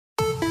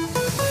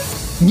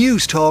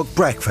News Talk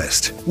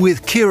Breakfast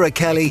with Ciara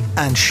Kelly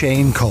and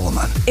Shane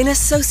Coleman. In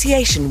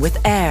association with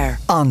AIR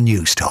On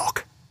News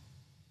Talk.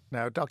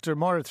 Now, Dr.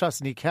 Máire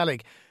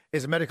Cheallaigh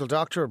is a medical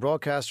doctor, a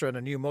broadcaster and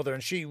a new mother,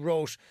 and she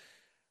wrote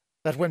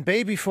that when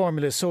baby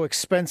formula is so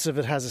expensive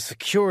it has a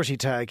security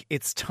tag,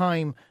 it's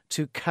time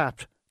to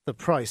cap the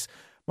price.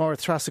 Máire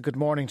Treasa, good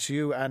morning to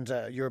you and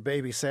your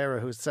baby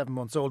Sarah, who's 7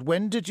 months old.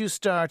 When did you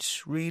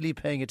start really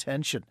paying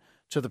attention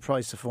to the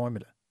price of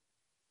formula?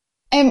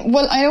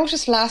 Well, I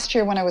noticed last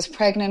year when I was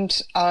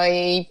pregnant,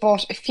 I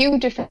bought a few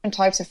different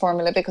types of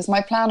formula because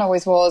my plan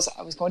always was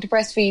I was going to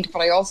breastfeed,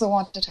 but I also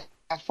wanted to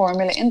have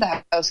formula in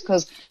the house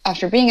because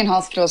after being in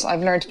hospitals, I've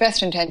learned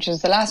best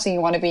intentions. The last thing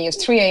you want to be is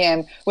 3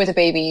 a.m. with a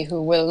baby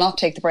who will not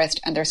take the breast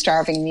and they're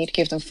starving and you need to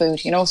give them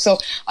food, you know. So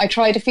I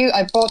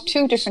bought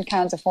 2 different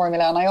cans of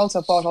formula and I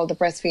also bought all the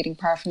breastfeeding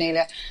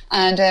paraphernalia.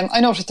 And I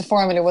noticed the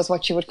formula was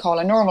what you would call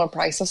a normal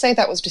price. So say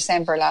that was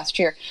December last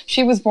year.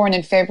 She was born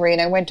in February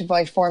and I went to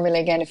buy formula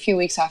again a few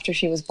weeks after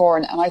she was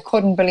born and I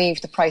couldn't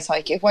believe the price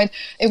hike. It went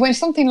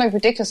something like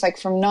ridiculous, like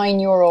from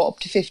 €9 up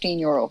to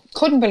 €15.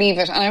 Couldn't believe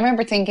it. And I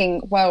remember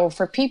thinking, wow,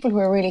 for people who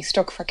are really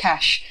stuck for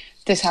cash,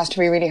 this has to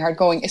be really hard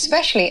going,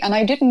 especially, and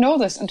I didn't know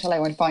this until I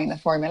went buying the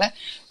formula,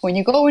 when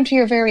you go into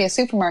your various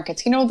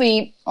supermarkets, you know,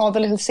 all the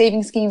little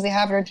saving schemes they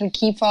have, their little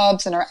key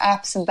fobs and our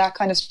apps and that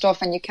kind of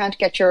stuff, and you can't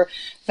get your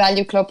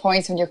value club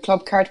points and your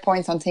club card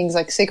points on things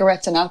like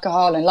cigarettes and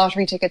alcohol and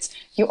lottery tickets.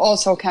 You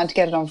also can't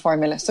get it on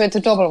formula. So it's a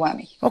double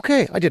whammy.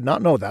 Okay, I did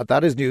not know that.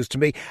 That is news to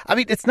me. I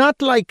mean, it's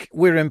not like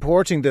we're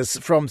importing this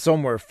from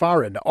somewhere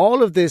foreign.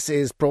 All of this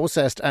is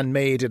processed and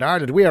made in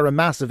Ireland. We are a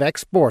massive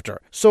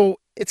exporter. So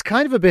it's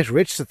kind of a bit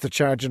rich that they're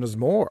charging us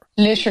more.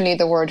 Literally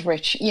the word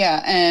rich,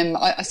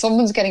 yeah.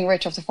 Someone's getting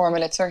rich off the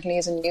formula. It certainly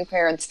isn't new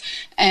parents.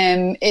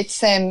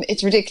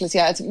 It's ridiculous,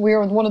 yeah.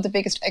 We're one of the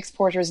biggest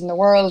exporters in the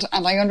world,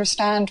 and I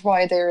understand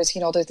why there's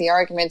the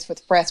arguments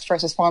with breast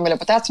versus formula,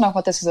 but that's not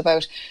what this is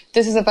about.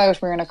 This is about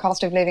we're in a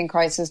cost of living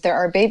crisis. There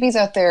are babies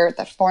out there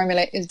that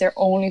formula is their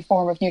only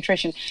form of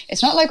nutrition.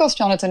 It's not like us,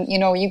 Jonathan. You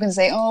know, you can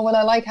say, oh, well,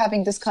 I like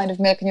having this kind of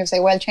milk, and you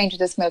say, well, change to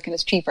this milk and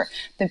it's cheaper.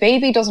 The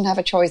baby doesn't have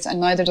a choice, and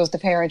neither does the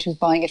parent who's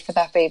buying it for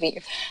that baby.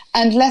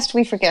 And lest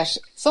we forget,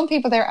 some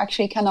people there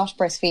actually cannot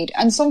breastfeed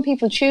and some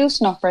people choose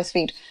to not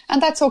breastfeed,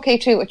 and that's okay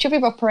too. It should be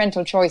about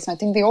parental choice, and I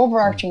think the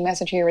overarching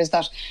message here is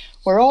that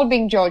we're all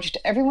being judged.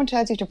 Everyone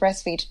tells you to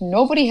breastfeed.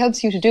 Nobody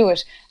helps you to do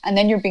it. And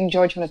then you're being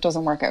judged when it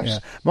doesn't work out. Yeah.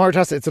 Máire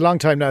Treasa, it's a long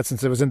time now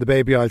since I was in the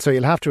baby aisle, so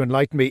you'll have to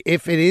enlighten me.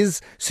 If it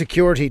is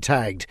security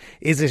tagged,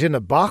 is it in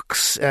a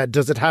box?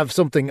 Does it have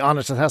something on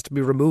it that has to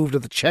be removed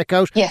at the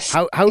checkout? Yes.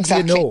 How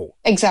exactly. do you know?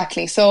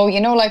 Exactly. So,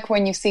 you know, like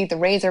when you see the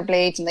razor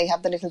blades and they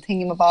have the little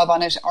thingamabob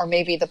on it, or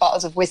maybe the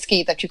bottles of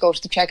whiskey that you go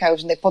to the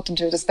checkout and they put them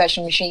through the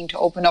special machine to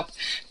open up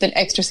the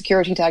extra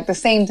security tag. The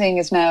same thing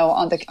is now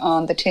on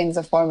the tins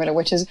of formula,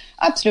 which is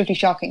absolutely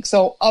shocking.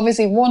 So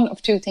obviously one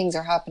of 2 things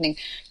are happening.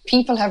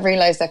 People have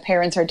realised that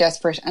parents are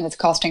desperate and it's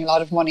costing a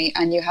lot of money,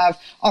 and you have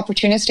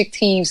opportunistic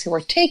thieves who are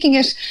taking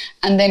it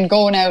and then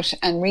going out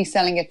and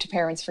reselling it to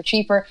parents for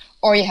cheaper,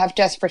 or you have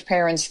desperate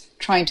parents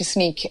trying to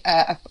sneak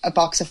a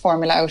box of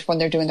formula out when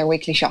they're doing their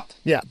weekly shop.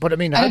 Yeah, but I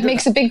mean... And it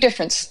makes a big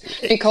difference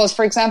because,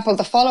 for example,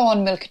 the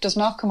follow-on milk does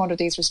not come under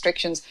these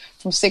restrictions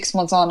from 6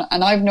 months on.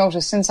 And I've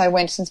noticed since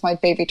my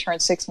baby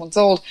turned 6 months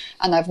old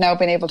and I've now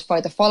been able to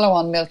buy the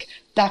follow-on milk,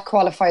 that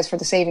qualifies for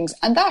the savings.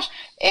 And that,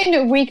 in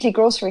a weekly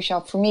grocery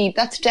shop, for me,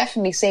 that's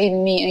definitely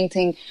saving me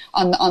anything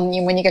on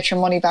when you get your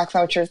money back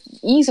voucher,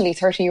 easily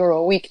 €30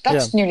 a week.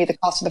 That's nearly the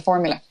cost of the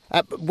formula.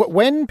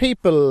 When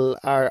people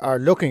are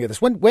looking at this,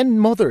 when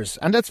mothers,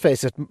 and let's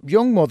face it,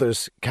 young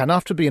mothers can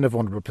often be in a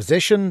vulnerable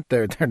position.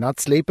 They're not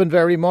sleeping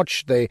very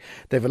much. They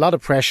have a lot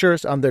of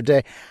pressures on their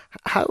day.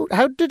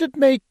 How did it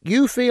make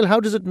you feel?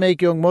 How does it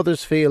make young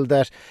mothers feel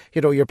that,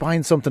 you know, you're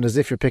buying something as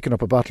if you're picking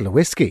up a bottle of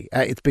whiskey?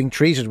 It's being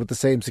treated with the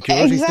same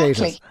security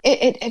status.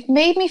 It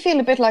made me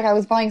feel a bit like I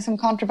was buying some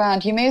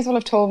contraband. You may as well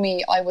have told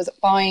me I was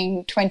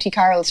buying 20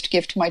 carols to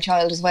give to my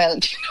child as well.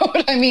 Do you know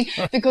what I mean?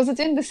 Because it's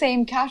in the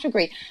same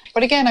category.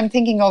 But again, I'm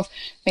thinking of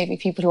maybe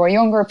people who are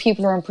younger,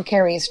 people who are in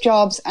precarious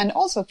jobs, and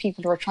also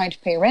people who are trying to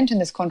pay rent in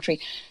this country.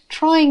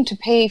 Trying to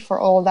pay for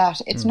all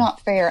that, it's not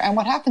fair. And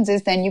what happens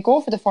is then you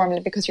go for the formula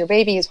because your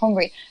baby is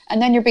hungry,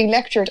 and then you're being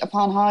lectured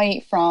upon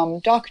high from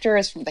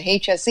doctors, from the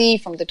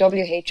HSE, from the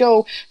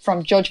WHO,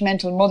 from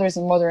judgmental mothers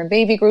and mother and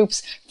baby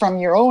groups, from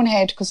your own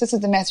head, because this is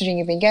the messaging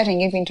you've been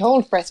getting. You've been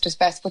told breast is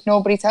best, but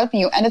nobody's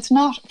helping you. And it's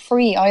not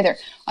free either.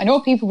 I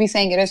know people be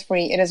saying it is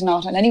free. It is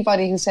not. And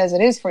anybody who says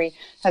it is free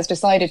has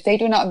decided they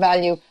do not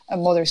value a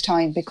mother's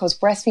time, because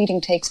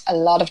breastfeeding takes a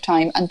lot of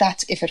time, and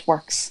that's if it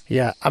works.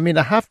 Yeah, I mean,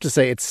 I have to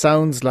say it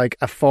sounds like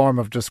a form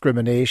of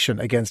discrimination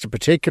against a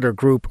particular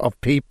group of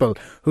people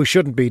who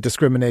shouldn't be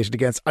discriminated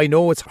against. I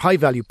know it's high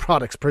value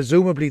products.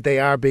 Presumably they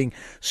are being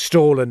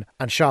stolen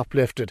and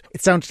shoplifted.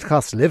 It's down to the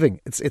cost of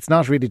living. It's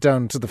not really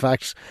down to the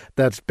fact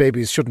that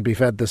babies shouldn't be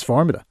fed this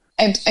formula.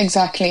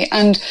 Exactly.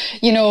 And,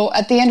 you know,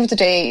 at the end of the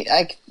day,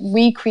 like,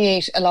 we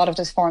create a lot of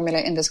this formula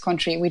in this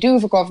country. We do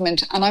have a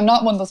government, and I'm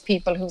not one of those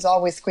people who's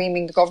always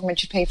screaming the government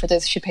should pay for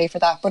this, should pay for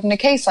that. But in a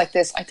case like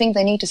this, I think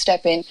they need to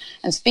step in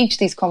and speak to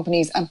these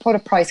companies and put a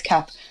price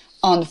cap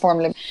on the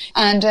formula.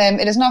 And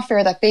it is not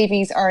fair that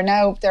babies are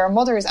now, there are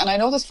mothers, and I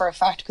know this for a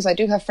fact because I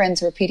do have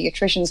friends who are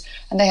paediatricians,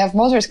 and they have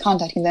mothers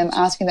contacting them,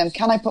 asking them,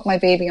 can I put my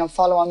baby on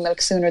follow-on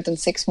milk sooner than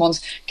 6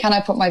 months? Can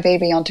I put my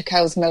baby onto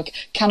cow's milk?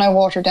 Can I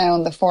water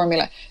down the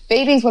formula?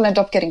 Babies will end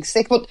up getting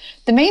sick. But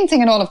the main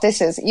thing in all of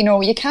this is, you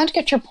know, you can't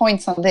get your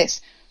points on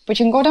this, but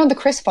you can go down the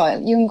crisp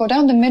aisle, you can go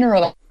down the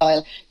mineral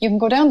aisle, you can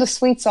go down the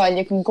sweets aisle,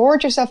 you can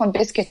gorge yourself on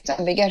biscuits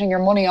and be getting your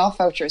money off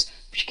vouchers,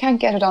 but you can't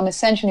get it on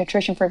essential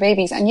nutrition for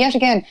babies. And yet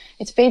again,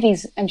 it's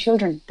babies and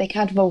children. They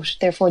can't vote,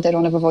 therefore they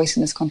don't have a voice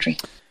in this country.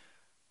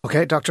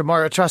 Okay, Dr.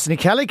 Máire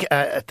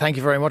Cheallaigh, thank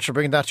you very much for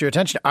bringing that to your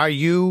attention. Are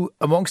you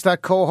amongst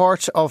that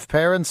cohort of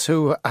parents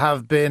who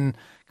have been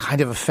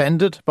kind of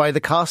offended by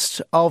the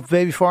cost of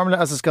baby formula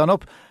as it's gone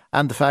up,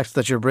 and the fact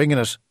that you're bringing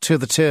it to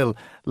the till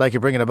like you're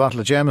bringing a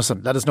bottle of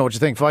Jameson? Let us know what you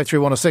think.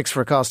 53106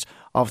 for a cost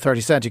of 30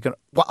 cents. You can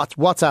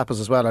WhatsApp us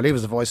as well, or leave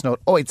us a voice note,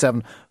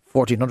 087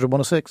 1400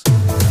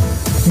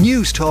 106.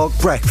 News Talk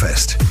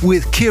Breakfast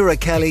with Ciara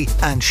Kelly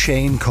and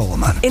Shane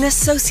Coleman. In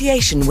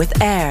association with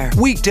AIR.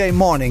 Weekday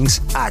mornings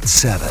at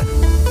 7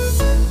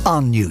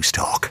 on News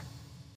Talk.